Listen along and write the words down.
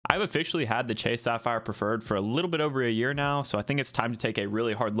I've officially had the Chase Sapphire Preferred for a little bit over a year now, so I think it's time to take a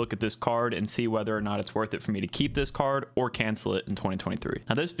really hard look at this card and see whether or not it's worth it for me to keep this card or cancel it in 2023.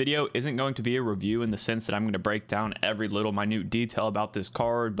 Now, this video isn't going to be a review in the sense that I'm going to break down every little minute detail about this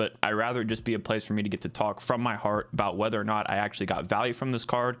card, but I'd rather just be a place for me to get to talk from my heart about whether or not I actually got value from this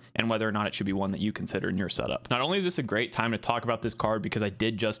card and whether or not it should be one that you consider in your setup. Not only is this a great time to talk about this card because I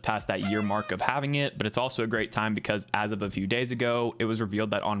did just pass that year mark of having it, but it's also a great time because as of a few days ago, it was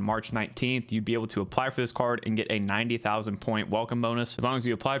revealed that on March 19th, you'd be able to apply for this card and get a 90,000 point welcome bonus as long as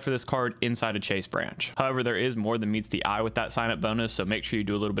you applied for this card inside a Chase branch. However, there is more than meets the eye with that sign up bonus, so make sure you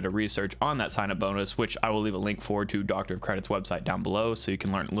do a little bit of research on that sign up bonus, which I will leave a link for to Dr. of Credit's website down below so you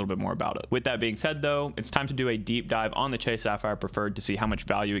can learn a little bit more about it. With that being said though, it's time to do a deep dive on the Chase Sapphire Preferred to see how much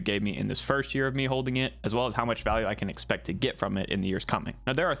value it gave me in this first year of me holding it, as well as how much value I can expect to get from it in the years coming.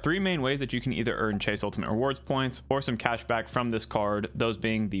 Now, there are three main ways that you can either earn Chase Ultimate Rewards points or some cash back from this card, those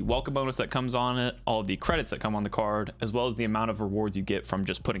being the welcome bonus that comes on it, all of the credits that come on the card, as well as the amount of rewards you get from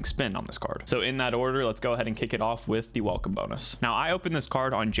just putting spend on this card. So in that order, let's go ahead and kick it off with the welcome bonus. Now, I opened this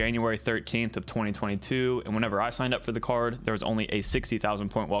card on January 13th of 2022, and whenever I signed up for the card, there was only a 60,000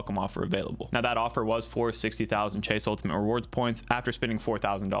 point welcome offer available. Now, that offer was for 60,000 Chase Ultimate Rewards points after spending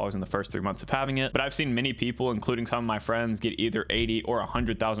 $4,000 in the first 3 months of having it, but I've seen many people, including some of my friends, get either 80 or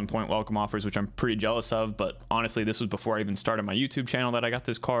 100,000 point welcome offers, which I'm pretty jealous of, but honestly, this was before I even started my YouTube channel that I got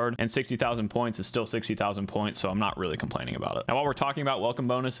this card, and 60,000 points is still 60,000 points, so I'm not really complaining about it. Now, while we're talking about welcome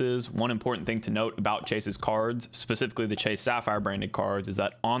bonuses, one important thing to note about Chase's cards, specifically the Chase Sapphire branded cards, is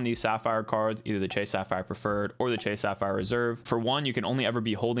that on these Sapphire cards, either the Chase Sapphire Preferred or the Chase Sapphire Reserve, for one, you can only ever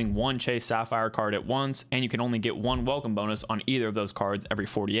be holding one Chase Sapphire card at once, and you can only get one welcome bonus on either of those cards every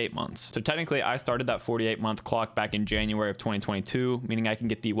 48 months. So technically, I started that 48-month clock back in January of 2022, meaning I can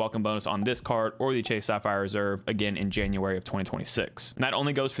get the welcome bonus on this card or the Chase Sapphire Reserve again in January of 2026. And that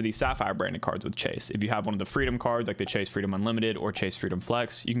only goes for the Sapphire branded cards with Chase. If you have one of the Freedom cards like the Chase Freedom Unlimited or Chase Freedom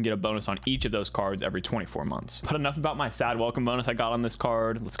Flex, you can get a bonus on each of those cards every 24 months. But enough about my sad welcome bonus I got on this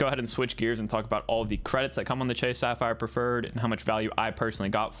card. Let's go ahead and switch gears and talk about all of the credits that come on the Chase Sapphire Preferred and how much value I personally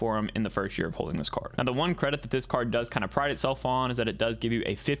got for them in the first year of holding this card. Now, the one credit that this card does kind of pride itself on is that it does give you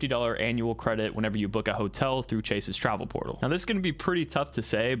a $50 annual credit whenever you book a hotel through Chase's travel portal. Now, this is going to be pretty tough to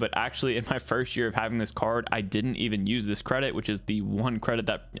say, but actually in my first year of having this card, I didn't even use this credit, which is the one credit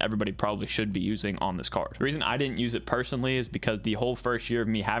that everybody probably should be using on this card. The reason I didn't use it personally is because the whole first year of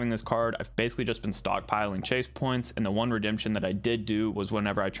me having this card, I've basically just been stockpiling Chase points, and the one redemption that I did do was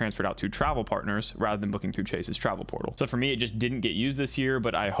whenever I transferred out to travel partners rather than booking through Chase's travel portal. So for me, it just didn't get used this year,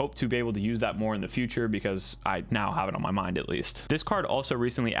 but I hope to be able to use that more in the future because I now have it on my mind at least. This card also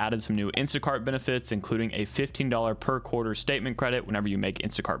recently added some new Instacart benefits, including a $15 per quarter statement credit whenever you make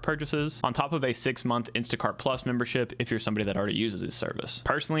Instacart purchases, on top of a 6-month Instacart Plus membership if you're somebody that already uses this service.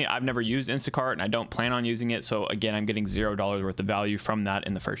 Personally, I've never used Instacart and I don't plan on using it, so again, I'm getting $0 worth of value from that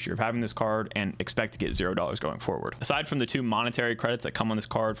in the first year of having this card and expect to get $0 going forward. Aside from the two monetary credits that come on this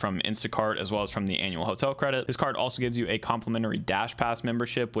card from Instacart as well as from the annual hotel credit, this card also gives you a complimentary Dash Pass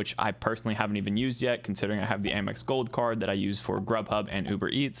membership, which I personally haven't even used yet, considering I have the Amex Gold card that I use for Grubhub and Uber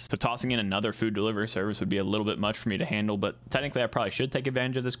Eats. So tossing in another food delivery service would be a little bit much for me to handle, but technically I probably should take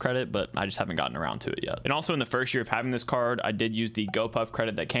advantage of this credit, but I just haven't gotten around to it yet. And also in the first year of having this card, I did use the GoPuff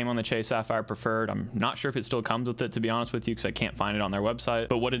credit that came on the Chase Sapphire Preferred. I'm not sure if it still comes with it, to be honest with you, because I can't find it on their website,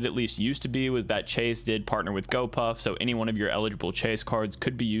 but what it at least used to be was that Chase did partner with GoPuff, so any one of your eligible Chase cards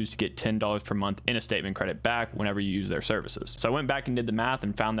could be used to get $10 per month in a statement credit back whenever you use their services. So I went back and did the math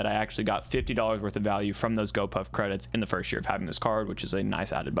and found that I actually got $50 worth of value from those GoPuff credits in the first year of having this card, which is a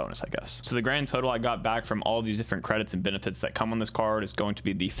nice added bonus, I guess. So the grand total I got back from all these different credits and benefits that come on this card is going to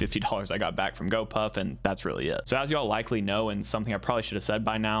be the $50 I got back from GoPuff, and that's really it. So as y'all likely know, and something I probably should have said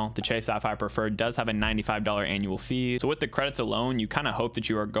by now, the Chase Sapphire Preferred does have a $95 annual fee. So with the credits alone, you kind of hope that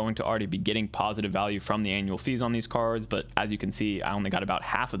you are going to already be getting positive value from the annual fees on these cards, but as you can see, I only got about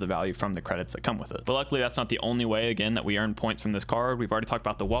half of the value from the credits that come with it. But luckily, that's not the only way, again, that we earn points from this card. We've already talked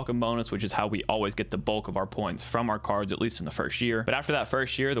about the welcome bonus, which is how we always get the bulk of our points from our cards, at least in the first year. But after that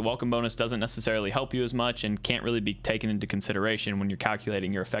first year, the welcome bonus doesn't necessarily help you as much and can't really be taken into consideration when you're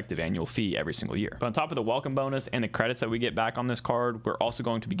calculating your effective annual fee every single year. But on top of the welcome bonus and the credits that we get back on this card, we're also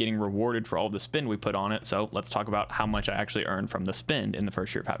going to be getting rewarded for all the spend we put on it. So let's talk about how much I actually earned from the spend in the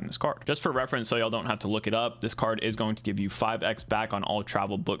first year of having this card. Just for reference, so y'all don't have to look it up, this card is going to give you 5x back on all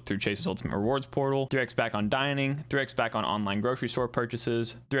travel booked through Chase's Ultimate Rewards portal, 3x back on dining, 3x back on online grocery store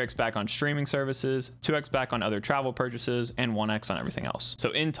purchases, 3x back on streaming services, 2x back on other travel purchases, and 1x on everything else.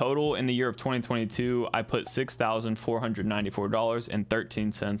 So in total, in the year of 2022, I put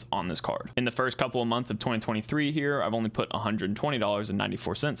 $6,494.13 on this card. In the first couple of months of 2023 here, I've only put $120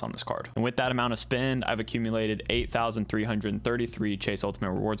 $20.94 on this card. And with that amount of spend, I've accumulated 8,333 Chase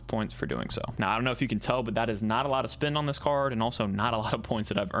Ultimate Rewards points for doing so. Now, I don't know if you can tell, but that is not a lot of spend on this card and also not a lot of points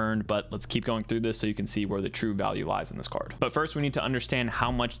that I've earned, but let's keep going through this so you can see where the true value lies in this card. But first, we need to understand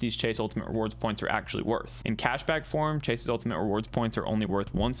how much these Chase Ultimate Rewards points are actually worth. In cashback form, Chase's Ultimate Rewards points are only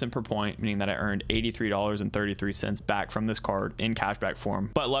worth 1 cent per point, meaning that I earned $83.33 back from this card in cashback form.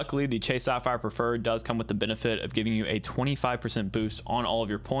 But luckily, the Chase Sapphire Preferred does come with the benefit of giving you a 25% boost on all of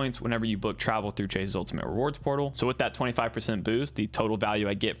your points whenever you book travel through Chase's Ultimate Rewards portal. So with that 25% boost, the total value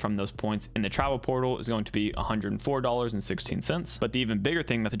I get from those points in the travel portal is going to be $104.16. But the even bigger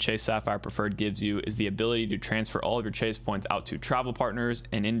thing that the Chase Sapphire Preferred gives you is the ability to transfer all of your Chase points out to travel partners,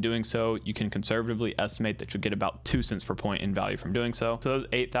 and in doing so, you can conservatively estimate that you'll get about 2 cents per point in value from doing so. So those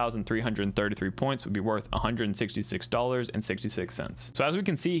 8,333 points would be worth $166.66. So as we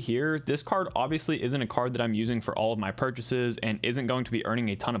can see here, this card obviously isn't a card that I'm using for all of my purchases and isn't going to be earning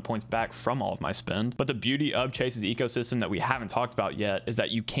a ton of points back from all of my spend. But the beauty of Chase's ecosystem that we haven't talked about yet is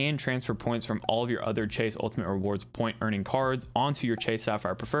that you can transfer points from all of your other Chase Ultimate Rewards point earning cards onto your Chase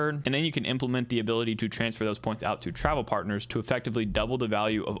Sapphire Preferred, and then you can implement the ability to transfer those points out to travel partners to effectively double the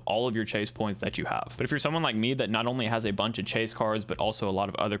value of all of your Chase points that you have. But if you're someone like me that not only has a bunch of Chase cards but also a lot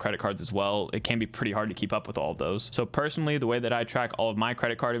of other credit cards as well, it can be pretty hard to keep up with all of those. So personally, the way that I track all of my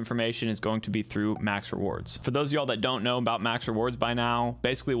credit card information is going to be through Max Rewards. For those of y'all that don't know about Max Rewards by now,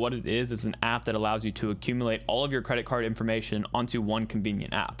 basically what it is an app that allows you to accumulate all of your credit card information onto one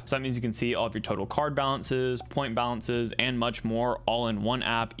convenient app. So that means you can see all of your total card balances, point balances, and much more all in one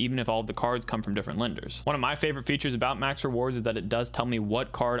app, even if all of the cards come from different lenders. One of my favorite features about Max Rewards is that it does tell me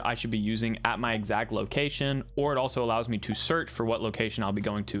what card I should be using at my exact location, or it also allows me to search for what location I'll be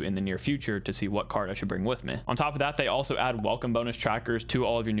going to in the near future to see what card I should bring with me. On top of that, they also add welcome bonus trackers to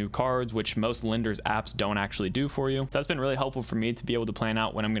all of your new cards, which most lenders apps don't actually do for you. So that's been really helpful for me to be able to plan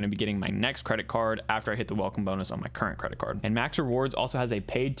out when I'm going to be getting my next credit card after I hit the welcome bonus on my current credit card. And Max Rewards also has a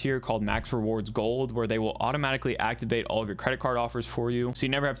paid tier called Max Rewards Gold, where they will automatically activate all of your credit card offers for you, so you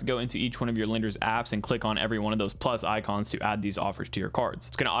never have to go into each one of your lender's apps and click on every one of those plus icons to add these offers to your cards.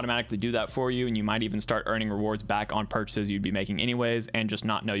 It's going to automatically do that for you, and you might even start earning rewards back on purchases you'd be making anyways and just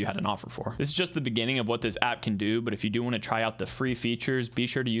not know you had an offer for. This is just the beginning of what this app can do, but if you do want to try out the free features, be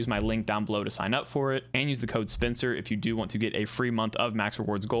sure to use my link down below to sign up for it, and use the code Spencer if you do want to get a free month of Max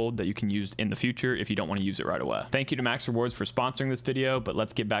Rewards Gold that you can use in the future if you don't want to use it right away. Thank you to Max Rewards for sponsoring this video, but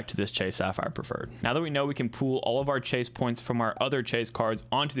let's get back to this Chase Sapphire Preferred. Now that we know we can pool all of our Chase points from our other Chase cards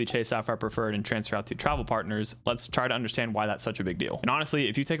onto the Chase Sapphire Preferred and transfer out to travel partners, let's try to understand why that's such a big deal. And honestly,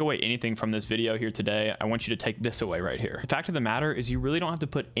 if you take away anything from this video here today, I want you to take this away right here. The fact of the matter is you really don't have to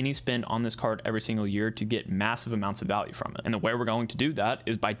put any spend on this card every single year to get massive amounts of value from it. And the way we're going to do that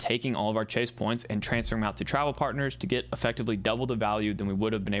is by taking all of our Chase points and transferring them out to travel partners to get effectively double the value than we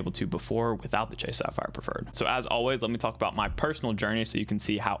would have been able to before without the Chase Sapphire Preferred. So as always, let me talk about my personal journey so you can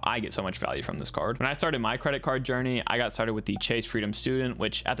see how I get so much value from this card. When I started my credit card journey, I got started with the Chase Freedom Student,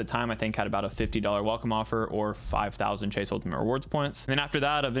 which at the time I think had about a $50 welcome offer or 5,000 Chase Ultimate Rewards points. And then after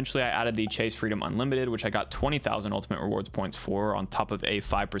that, eventually I added the Chase Freedom Unlimited, which I got 20,000 Ultimate Rewards points for, on top of a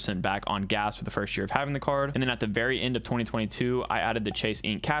 5% back on gas for the first year of having the card. And then at the very end of 2022, I added the Chase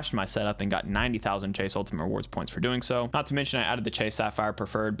Ink Cash to my setup and got 90,000 Chase Ultimate Rewards points for doing so. Not to mention I added the Chase Sapphire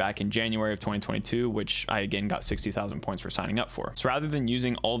Preferred back in January of 2022, which I again got 60,000 points for signing up for. So rather than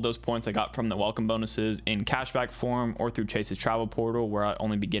using all of those points I got from the welcome bonuses in cashback form or through Chase's travel portal, where I'd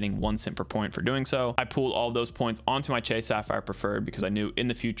only be getting 1 cent per point for doing so, I pooled all of those points onto my Chase Sapphire Preferred because I knew in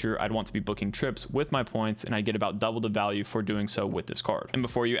the future I'd want to be booking trips with my points and I'd get about double the value for doing so with this card. And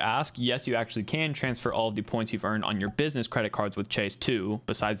before you ask, yes, you actually can transfer all of the points you've earned on your business credit cards with Chase too,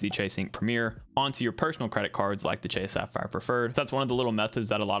 besides the Chase Ink Premier, onto your personal credit cards like the Chase Sapphire Preferred. So that's one of the little methods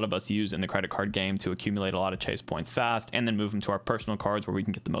that a lot of us use in the credit card game to accumulate a lot of Chase points fast and then move them to our personal cards where we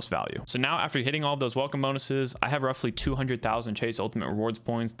can get the most value. So now after hitting all of those welcome bonuses, I have roughly 200,000 Chase Ultimate Rewards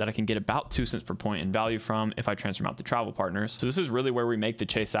points that I can get about 2 cents per point in value from if I transfer them out to travel partners. So this is really where we make the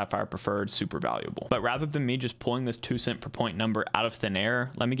Chase Sapphire Preferred super valuable. But rather than me just pulling this 2 cent per point number out of thin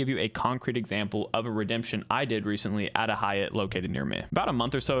air, let me give you a concrete example of a redemption I did recently at a Hyatt located near me. About a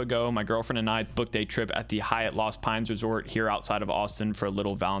month or so ago, my girlfriend and I booked a trip at the Hyatt Lost Pines Resort here outside of Austin for a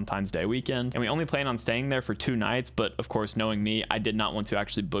little Valentine's Day weekend, and we only planned on staying there for 2 nights, but of course, knowing me, I did not want to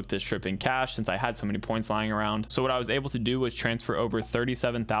actually book this trip in cash since I had so many points lying around. So what I was able to do was transfer over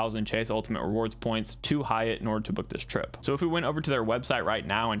 37,000 Chase Ultimate Rewards points to Hyatt in order to book this trip. So if we went over to their website right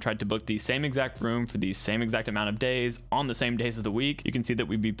now and tried to book the same exact room for the same exact amount of days on the same days of the week, you can see that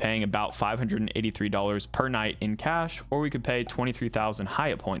we'd be paying about $583 per night in cash, or we could pay 23,000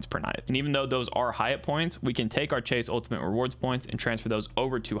 Hyatt points per night. And even though those are Hyatt points, we can take our Chase Ultimate Rewards points and transfer those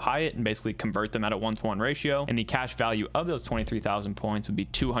over to Hyatt and basically convert them at a 1-to-1 ratio. And the cash value of those 23,000 points would be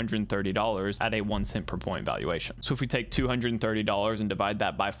 $230 at a 1 cent per point valuation. So if we take $230 and divide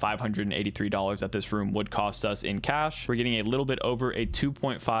that by $583 that this room would cost us in cash, we're getting a little bit over a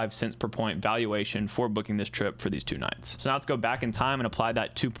 2.5 cents per point valuation for booking this trip for these 2 nights. So now let's go back in time and apply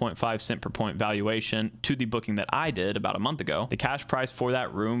that 2.5 cent per point valuation to the booking that I did about a month ago. The cash price for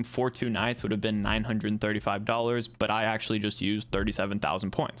that room for 2 nights would have been $935, but I actually just used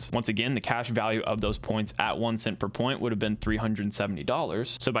 37,000 points. Once again, the cash value of those points at 1 cent per point would have been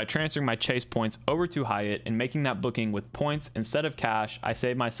 $370. So by transferring my Chase points over to Hyatt and making that booking with points instead of cash, I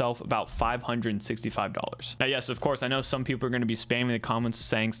saved myself about $565. Now, yes, of course, I know some people are going to be spamming the comments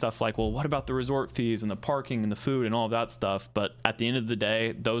saying stuff like, well, what about the resort fees and the parking and the food and all of that stuff? But at the end of the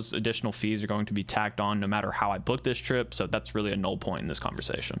day, those additional fees are going to be tacked on no matter how I book this trip. So that's really a null point in this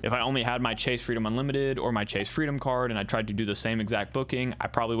conversation. If I only had my Chase Freedom Unlimited or my Chase Freedom card and I tried to do the same exact booking, I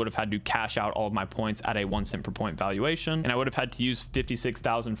probably would have had to cash out all of my points at a 1 cent per point valuation. And I would have had to use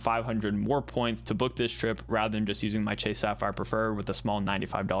 56,500 more points to book this trip rather than just using my Chase Sapphire Preferred with a small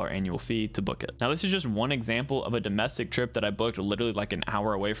 $95 annual fee to book it. Now, this is just one example of a domestic trip that I booked literally like an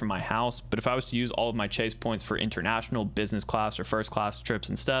hour away from my house. But if I was to use all of my Chase points for international, business class, or first class trips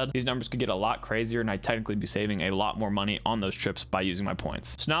instead, these numbers could get a lot crazier and I'd technically be saving a lot more money on those trips by using my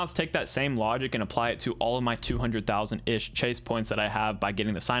points. So now let's take that same logic and apply it to all of my 200,000-ish Chase points that I have by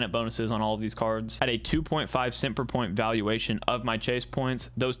getting the sign-up bonuses on all of these cards. At a 2.5 cent per point valuation of my Chase points,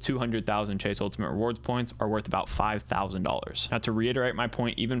 those 200,000 Chase Ultimate Rewards points are worth about $5,000. Now, to reiterate my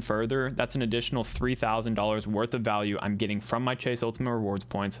point even further, that's an additional $3,000 worth of value I'm getting from my Chase Ultimate Rewards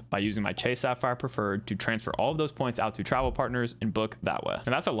points by using my Chase Sapphire Preferred to transfer all of those points out to travel partners and book that way.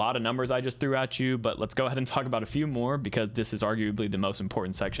 And that's a lot of numbers I just threw at you, but let's go ahead and talk about a few more because this is arguably the most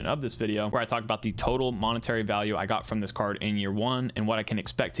important section of this video, where I talk about the total monetary value I got from this card in year 1 and what I can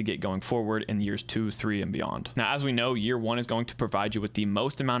expect to get going forward in years 2, 3, and beyond. Now, as we know, year 1 is going to provide you with the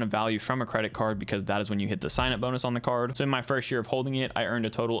most amount of value from a credit card because that is when you hit the sign-up bonus on the card. So in my first year of holding it, I earned a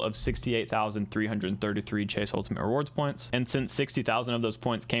total of 68,333 Chase Ultimate Rewards points. And since 60,000 of those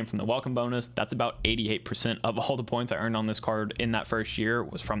points came from the welcome bonus, that's about 88% of all the points I earned on this card in that first year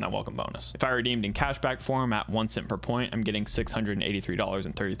was from that welcome bonus. If I redeemed in cashback form at 1 cent per point, I'm getting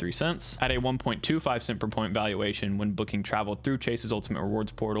 $683.33. At a 1.25 cent per point valuation when booking travel through Chase's Ultimate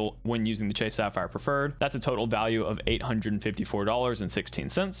Rewards portal when using the Chase Sapphire Preferred, that's a total value of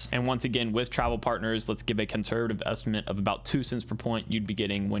 $854.16. And once again, with travel partners, let's give a conservative estimate of about 2 cents per point you'd be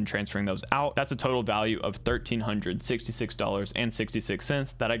getting when transferring those out. That's a total value of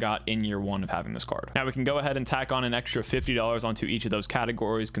 $1,366.66 that I got in year 1 of having this card. Now we can go ahead and tack on an extra $50 onto each of those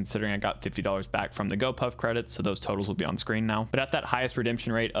categories, considering I got $50 back from the GoPuff credits, so those totals will be on screen now. But at that highest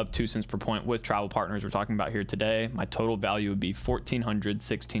redemption rate of 2 cents per point with travel partners we're talking about here today, my total value would be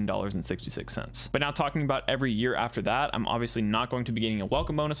 $1,416.66. But now talking about every year after that, I'm obviously not going to be getting a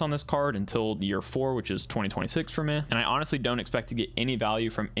welcome bonus on this card until year 4, which is 2026 for me. And I honestly don't expect to get any value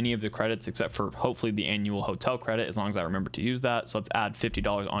from any of the credits except for hopefully the annual hotel credit, as long as I remember to use that. So let's add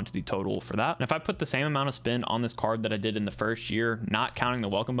 $50 onto the total for that. And if I put the same amount of spend on this card that I did in the first year, not counting the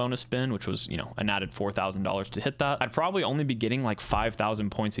welcome bonus spend, which was, an added $4,000 to hit that, I'd probably only be getting like 5,000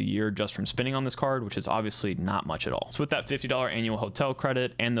 points a year just from spending on this card, which is obviously not much at all. So with that $50 annual hotel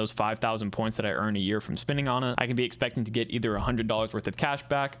credit and those 5,000 points that I earn a year from spending on it, I can be expecting to get either $100 worth of cash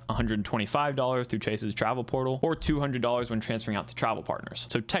back, $125 through Chase's travel portal, or $200 when transferring out to travel partners.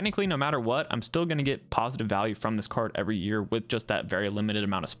 So technically, no matter what, I'm still going to get positive value from this card every year with just that very limited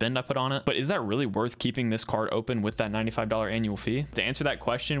amount of spend I put on it. But is that really worth keeping this card open with that $95 annual fee? To answer that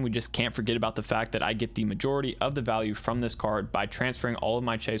question, we just can't forget about the fact that I get the majority of the value from this card by transferring all of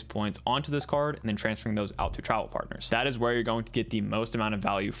my Chase points onto this card and then transferring those out to travel partners. That is where you're going to get the most amount of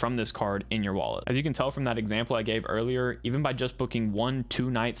value from this card in your wallet. As you can tell from that example I gave earlier, even by just booking one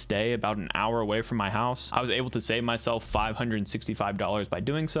 2-night stay about an hour away from my house, I was able to save myself $565 by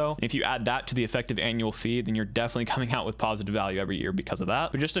doing so. And if you add that to the effective annual fee, then you're definitely coming out with positive value every year because of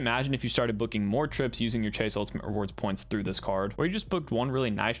that. But just imagine if you started booking more trips using your Chase Ultimate Rewards points through this card, or you just booked one really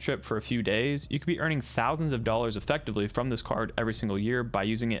nice trip for a few days, you could be earning thousands of dollars effectively from this card every single year by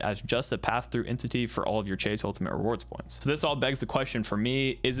using it as just a pass-through entity for all of your Chase Ultimate Rewards points. So this all begs the question for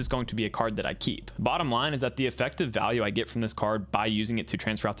me, is this going to be a card that I keep? Bottom line is that the effective value I get from this card by using it to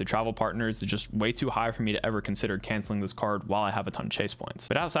transfer out to travel partners is just way too high for me to ever consider canceling this card while I have a ton of Chase points.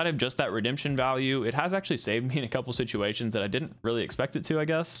 But outside of just that redemption value, it has actually saved me in a couple situations that I didn't really expect it to, I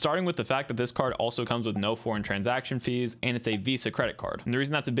guess. Starting with the fact that this card also comes with no foreign transaction fees and it's a Visa credit card. And the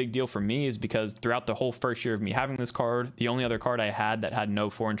reason that's a big deal for me is because throughout the whole first year of me having this card, the only other card I had that had no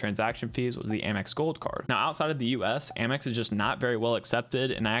foreign transaction fees was the Amex Gold card. card. Now, outside of the US, Amex is just not very well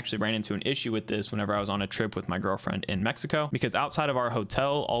accepted, and I actually ran into an issue with this whenever I was on a trip with my girlfriend in Mexico, because outside of our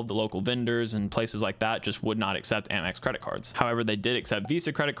hotel, all of the local vendors and places like that just would not accept Amex credit cards. However, they did accept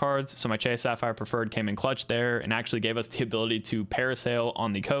Visa credit cards, so my Chase Sapphire Preferred came in clutch there and actually gave us the ability to parasail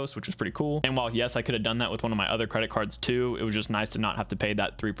on the coast, which was pretty cool. And while yes, I could have done that with one of my other credit cards too, it was just nice to not have to pay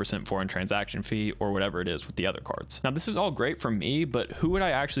that 3% foreign transaction fee or whatever it is with the other cards. Now, this is all great for me, but who would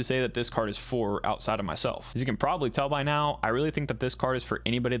I actually say that this card is for outside of myself? As you can probably tell by now, I really think that this card is for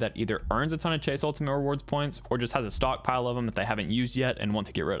anybody that either earns a ton of Chase Ultimate Rewards points or just has a stockpile of them that they haven't used yet and want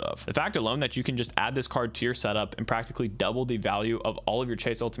to get rid of. The fact alone that you can just add this card to your setup and practically double the value of all of your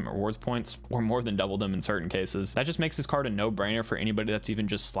Chase Ultimate Rewards points, or more than double them in certain cases, that just makes this card a no-brainer for anybody that's even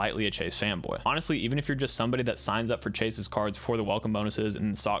just slightly a Chase fanboy. Honestly, even if you're just somebody that signs up for Chase's cards for the welcome bonuses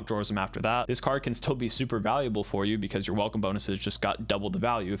and stock drawers them after that, this card can still be super valuable for you because your welcome bonuses just got double the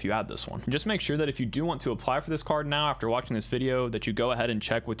value if you add this one. And just make sure that if you do want to apply for this card now after watching this video, that you go ahead and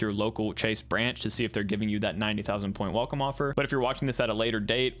check with your local Chase branch to see if they're giving you that 90,000 point welcome offer. But if you're watching this at a later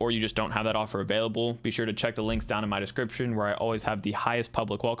date or you just don't have that offer available, be sure to check the links down in my description where I always have the highest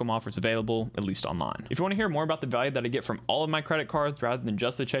public welcome offers available, at least online. If you want to hear more about the value that I get from all of my credit cards rather than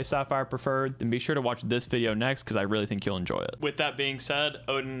just the Chase Sapphire Preferred, then be sure to watch this video next because I really think you'll enjoy it. With that being said,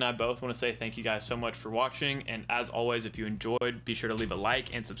 Odin and I both want to say thank you guys so much for watching, and as always, if you enjoyed, be sure to leave a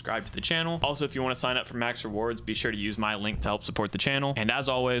like and subscribe to the channel. Also, if you want to sign up for Max Rewards, be sure to use my link to help support the channel, and as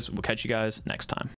always, we'll catch you guys next time.